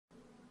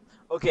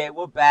Okay,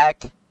 we're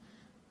back.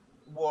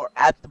 We're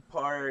at the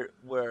part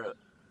where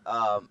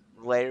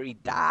Larry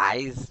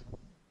dies.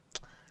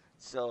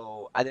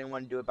 So I didn't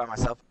want to do it by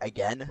myself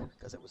again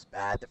because it was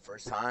bad the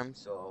first time.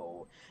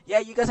 So yeah,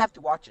 you guys have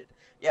to watch it.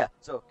 Yeah.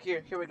 So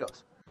here we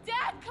goes.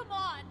 Dad, come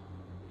on!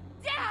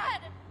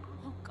 Dad!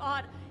 Oh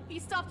God, he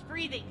stopped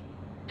breathing.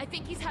 I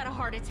think he's had a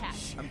heart attack.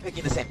 I'm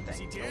picking the same Is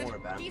he thing. dead? Don't worry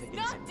about it. He's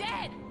not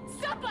dead!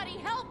 Somebody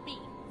help me!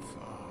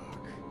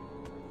 Fuck.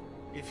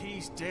 If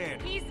he's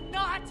dead, He's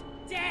not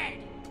dead!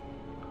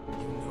 you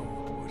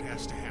know what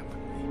has to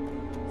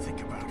happen.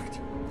 Think about it.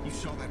 You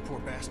saw that poor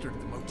bastard at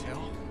the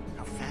motel?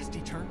 How fast he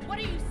turned? What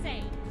are you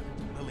saying?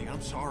 Lily,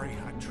 I'm sorry.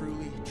 I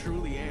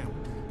truly am.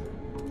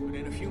 But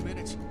in a few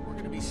minutes, we're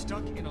gonna be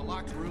stuck in a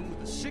locked room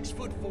with a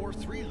 6'4",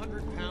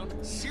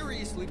 300-pound,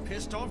 seriously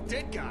pissed off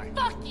dead guy.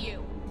 Fuck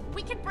you!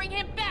 We can bring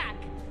him back!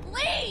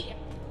 Lee!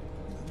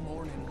 We'll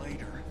mourn him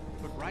later.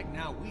 But right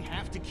now, we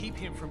have to keep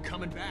him from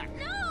coming back.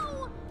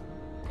 No!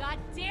 God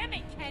damn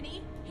it,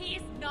 Kenny!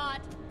 He's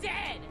not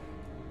dead!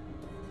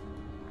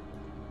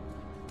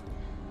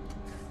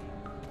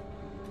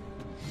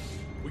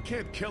 We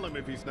can't kill him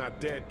if he's not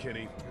dead,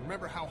 Kenny.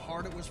 Remember how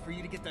hard it was for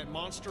you to get that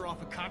monster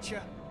off of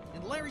Katya?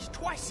 And Larry's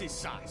twice his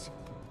size.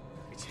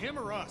 It's him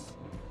or us.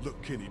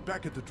 Look, Kenny,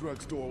 back at the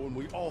drugstore when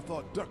we all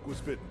thought Duck was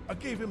bitten, I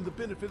gave him the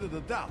benefit of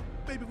the doubt.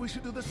 Maybe we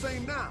should do the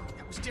same now.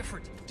 That was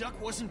different. Duck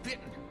wasn't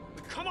bitten.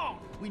 But come on,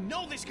 we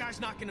know this guy's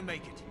not gonna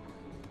make it.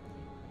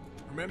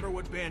 Remember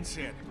what Ben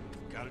said.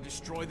 Gotta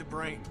destroy the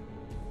brain.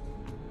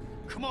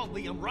 Come on,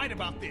 Lee, I'm right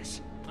about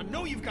this. I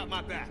know you've got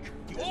my back.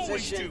 You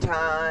always do. Transition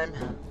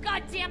time.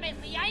 God damn it,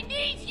 Lee! I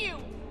need you!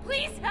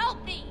 Please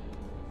help me!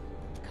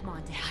 Come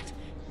on, Dad.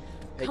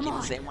 Picking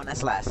the same one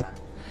as last time.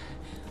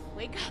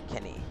 Wake up.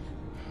 Kenny.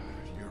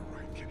 You're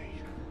right,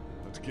 Kenny.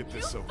 Let's get You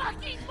this over.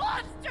 fucking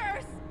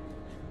monsters!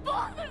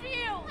 Both of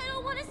you! I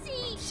don't want to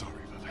see! I'm sorry,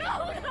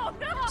 Lily. No!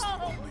 It's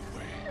the only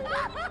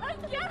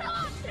way. Get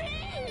off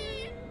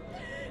me!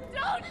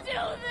 Don't do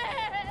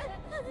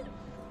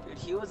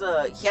this!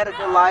 Dude, he had a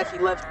good life. He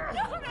lived.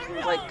 He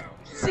was like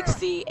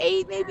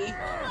 68 maybe. He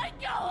Let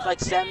go was of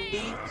like me! 70.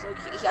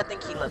 So I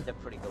think he lived a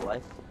pretty good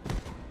life.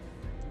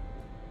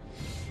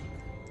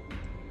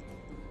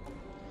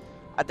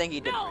 I think he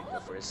did No! pretty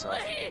good for himself.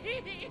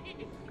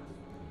 Please!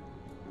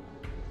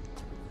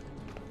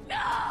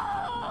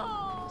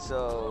 No!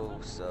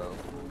 So.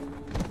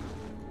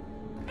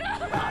 Go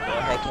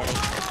ahead,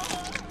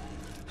 Kenny.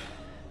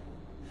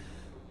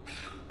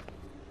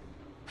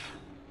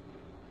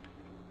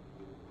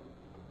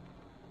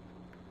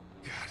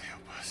 God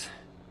help us.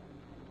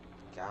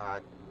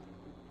 God.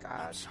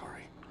 I'm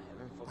sorry.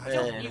 Heaven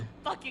Don't forbid. you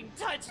fucking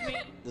touch me!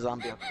 The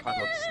zombie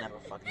apocalypse never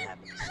fucking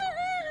happens.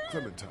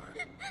 Clementine.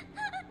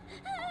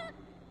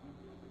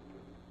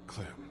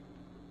 Clem.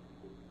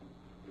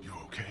 You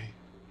okay?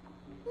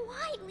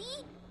 Why,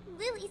 Lee?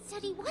 Lily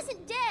said he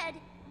wasn't dead.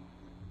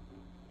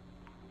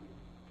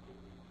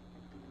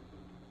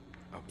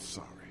 I'm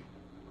sorry.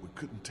 We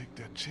couldn't take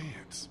that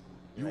chance.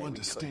 You Right,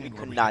 understand we why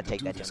could we not had to take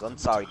do that this, chance. I'm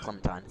sorry,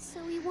 Clementine. Clementine.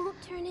 So he won't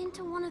turn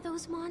into one of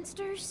those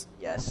monsters?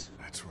 Yes.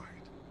 That's right.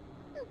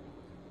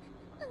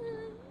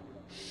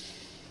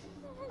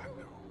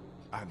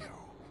 I know.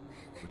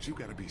 But you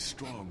gotta be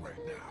strong right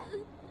now.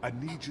 I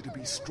need you to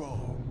be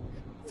strong.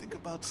 Think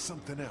about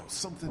something else,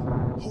 something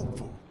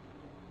hopeful.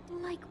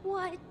 Like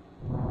what?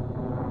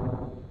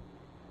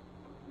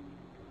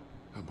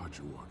 How about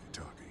your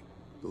walkie-talkie?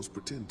 Those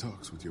pretend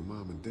talks with your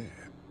mom and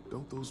dad.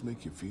 Don't those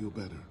make you feel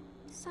better?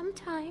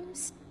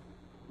 Sometimes.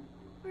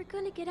 We're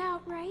gonna get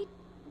out, right?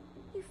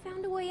 You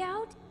found a way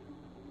out?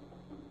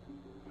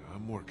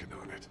 I'm working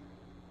on it.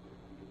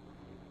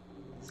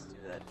 Let's do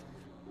that.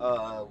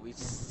 We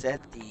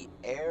set the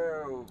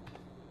air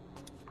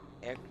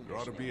There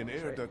ought to be an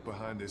air duct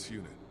behind this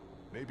unit.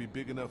 Maybe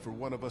big enough for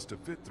one of us to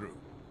fit through.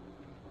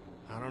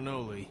 I don't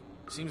know, Lee.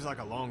 Seems like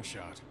a long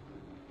shot.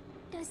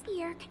 Does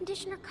the air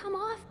conditioner come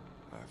off?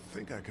 I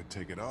think I could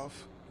take it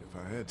off if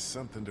I had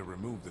something to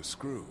remove the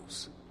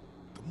screws.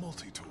 The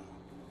multi-tool.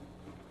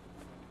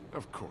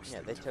 Of course.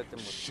 Yeah, they took them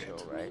with Shit.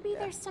 Joe, right? Maybe Yeah.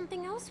 there's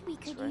something else we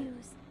could right.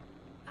 use.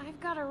 I've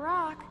got a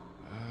rock.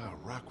 Ah,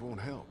 a rock won't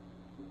help.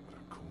 But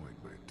a coin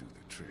might do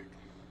the trick.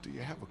 Do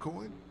you have a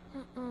coin?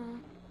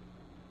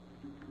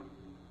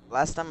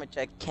 Last time I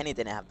checked, Kenny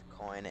didn't have the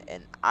coin,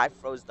 and I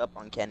froze up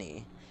on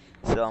Kenny.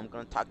 So I'm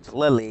gonna talk to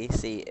Lily,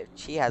 see if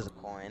she has a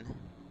coin.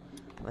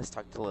 Let's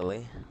talk to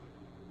Lily.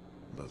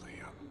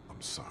 Lily,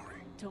 I'm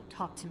sorry. Don't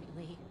talk to me,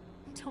 Lee.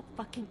 Don't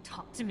fucking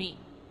talk to me.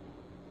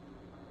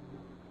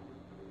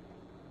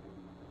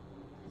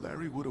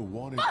 Larry would have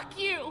wanted... Fuck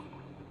you!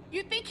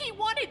 You think he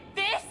wanted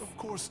this? Of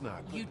course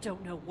not. but You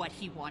don't know what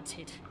he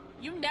wanted.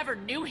 You never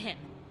knew him.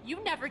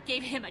 You never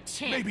gave him a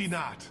chance. Maybe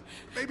not.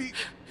 Maybe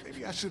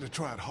I should have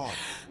tried harder.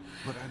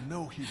 But I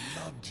know he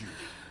loved you.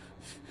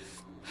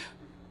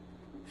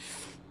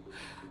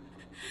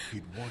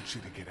 He'd want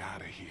you to get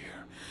out of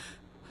here.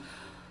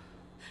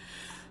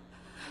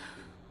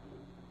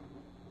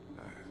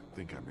 I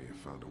think I may have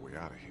found a way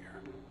out of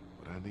here.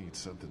 But I need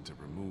something to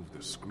remove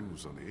the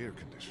screws on the air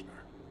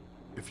conditioner.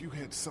 If you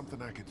had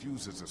something I could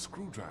use as a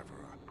screwdriver,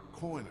 a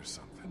coin or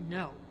something.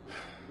 No.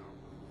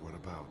 What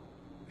about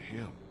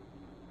him?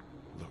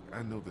 Look,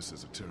 I know this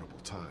is a terrible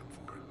time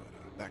for it,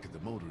 but back at the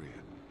motor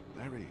inn,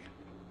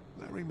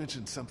 Larry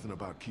mentioned something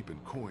about keeping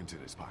coins in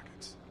his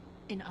pockets.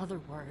 In other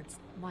words,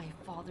 my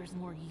father's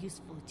more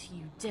useful to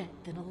you dead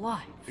than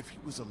alive. If he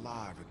was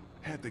alive and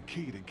had the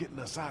key to getting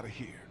us out of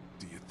here,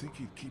 do you think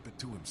he'd keep it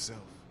to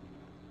himself?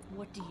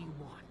 What do you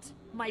want?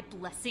 My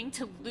blessing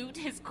to loot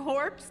his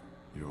corpse?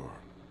 Your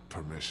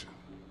permission.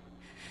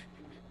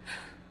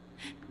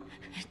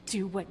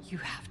 Do what you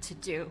have to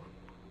do.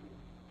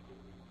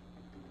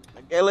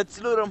 Okay, let's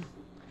loot him.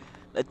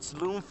 Let's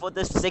loot him for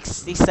the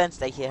 60 cents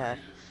that he had.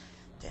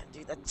 Damn,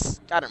 dude, that's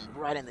got him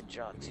right in the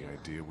jaw, too. Any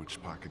idea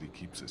which pocket he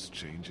keeps his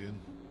change in?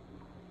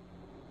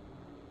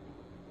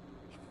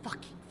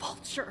 Fucking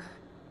vulture.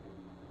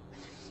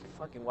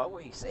 Fucking, why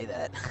would you say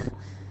that?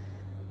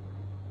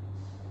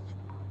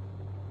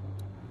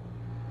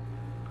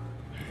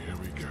 Here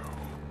we go.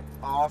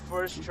 Oh,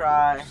 first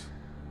try.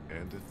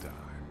 And a dime.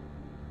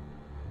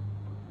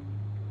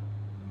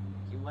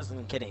 He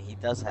wasn't kidding. He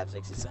does have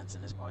 60 cents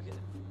in his pocket.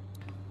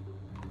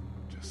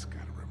 Just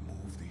gotta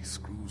remove these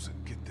screws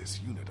and get this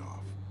unit off.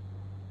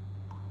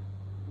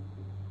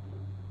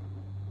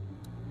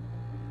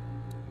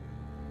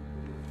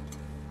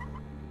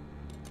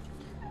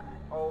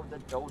 Oh, the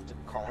Doja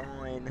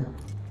coin.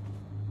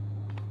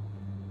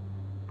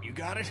 You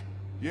got it?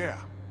 Yeah,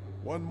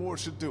 one more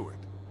should do it.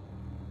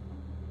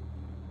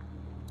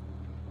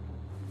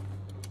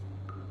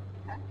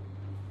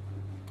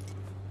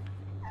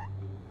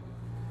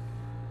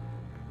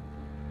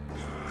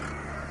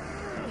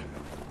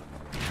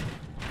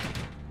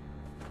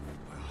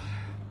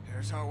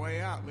 There's our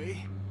way out,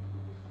 Lee.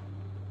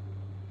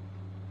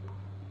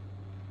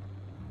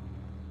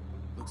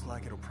 Looks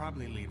like it'll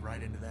probably lead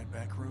right into that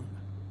back room.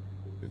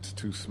 It's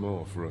too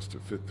small for us to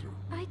fit through.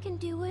 I can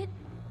do it.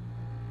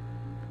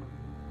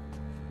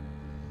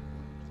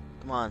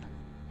 Come on.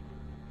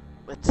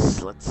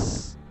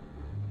 Let's...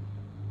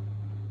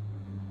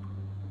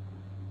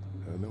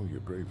 I know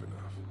you're brave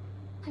enough.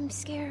 I'm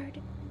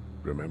scared.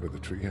 Remember the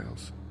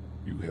treehouse?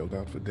 You held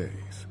out for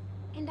days.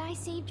 And I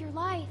saved your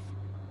life.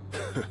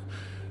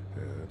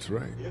 That's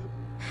right.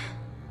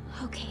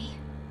 Okay.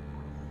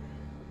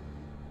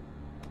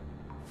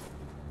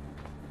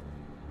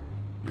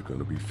 You're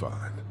gonna be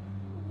fine.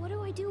 What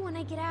do I do when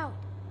I get out?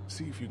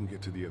 See if you can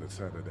get to the other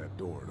side of that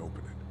door and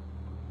open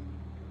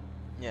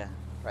it. Yeah,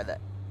 try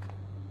that.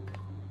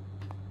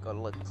 Go to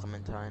look,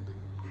 Clementine.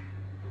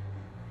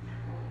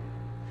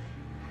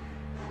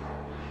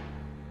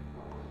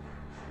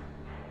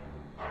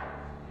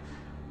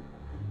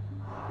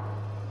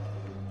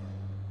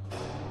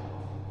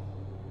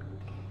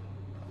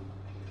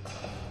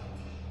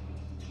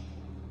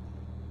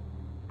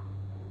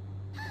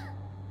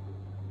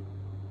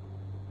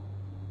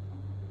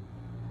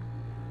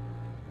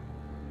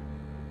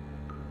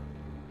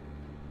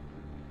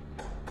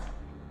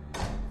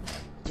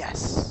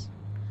 Yes!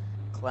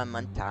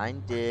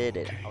 Clementine did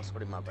it. I was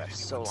holding my breath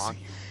so long.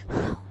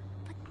 No,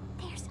 but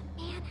there's a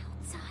man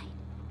outside.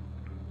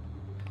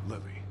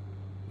 Lily,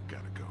 you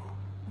gotta go.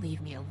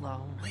 Leave me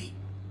alone. Lee,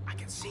 I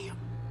can see him.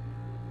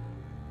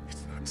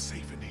 It's not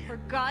safe in For here.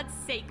 God's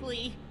sake,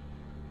 Lee.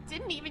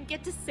 Didn't even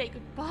get to say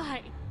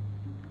goodbye.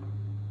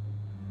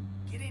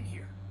 Get in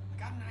here. I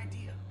got an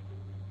idea.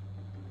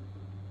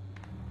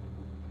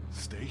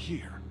 Stay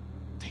here.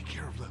 Take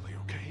care of Lily,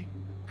 okay?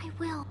 I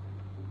will.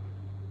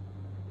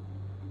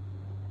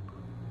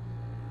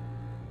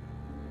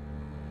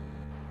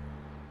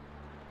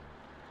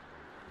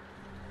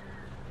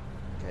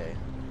 Okay.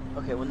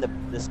 Okay, when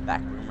this back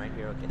room right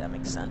here, okay, that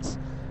makes sense.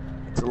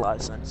 Makes a lot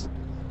of sense.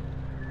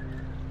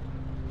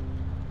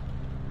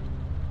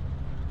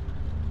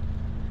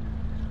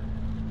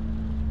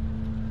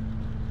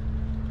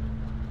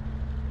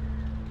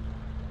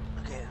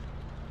 Okay.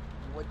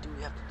 What do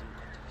we have to do?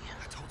 What do we have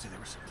I told you there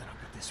was something up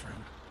at this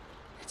room.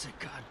 It's a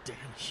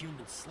goddamn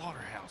human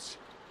slaughterhouse.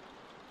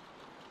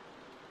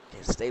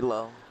 Okay, stay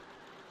low.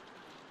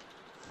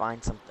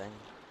 Find something.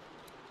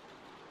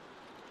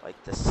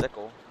 Like the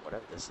sickle,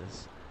 whatever this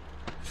is.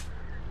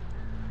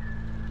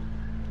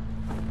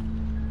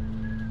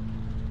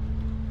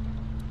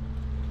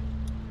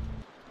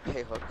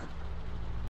 Okay, Hook.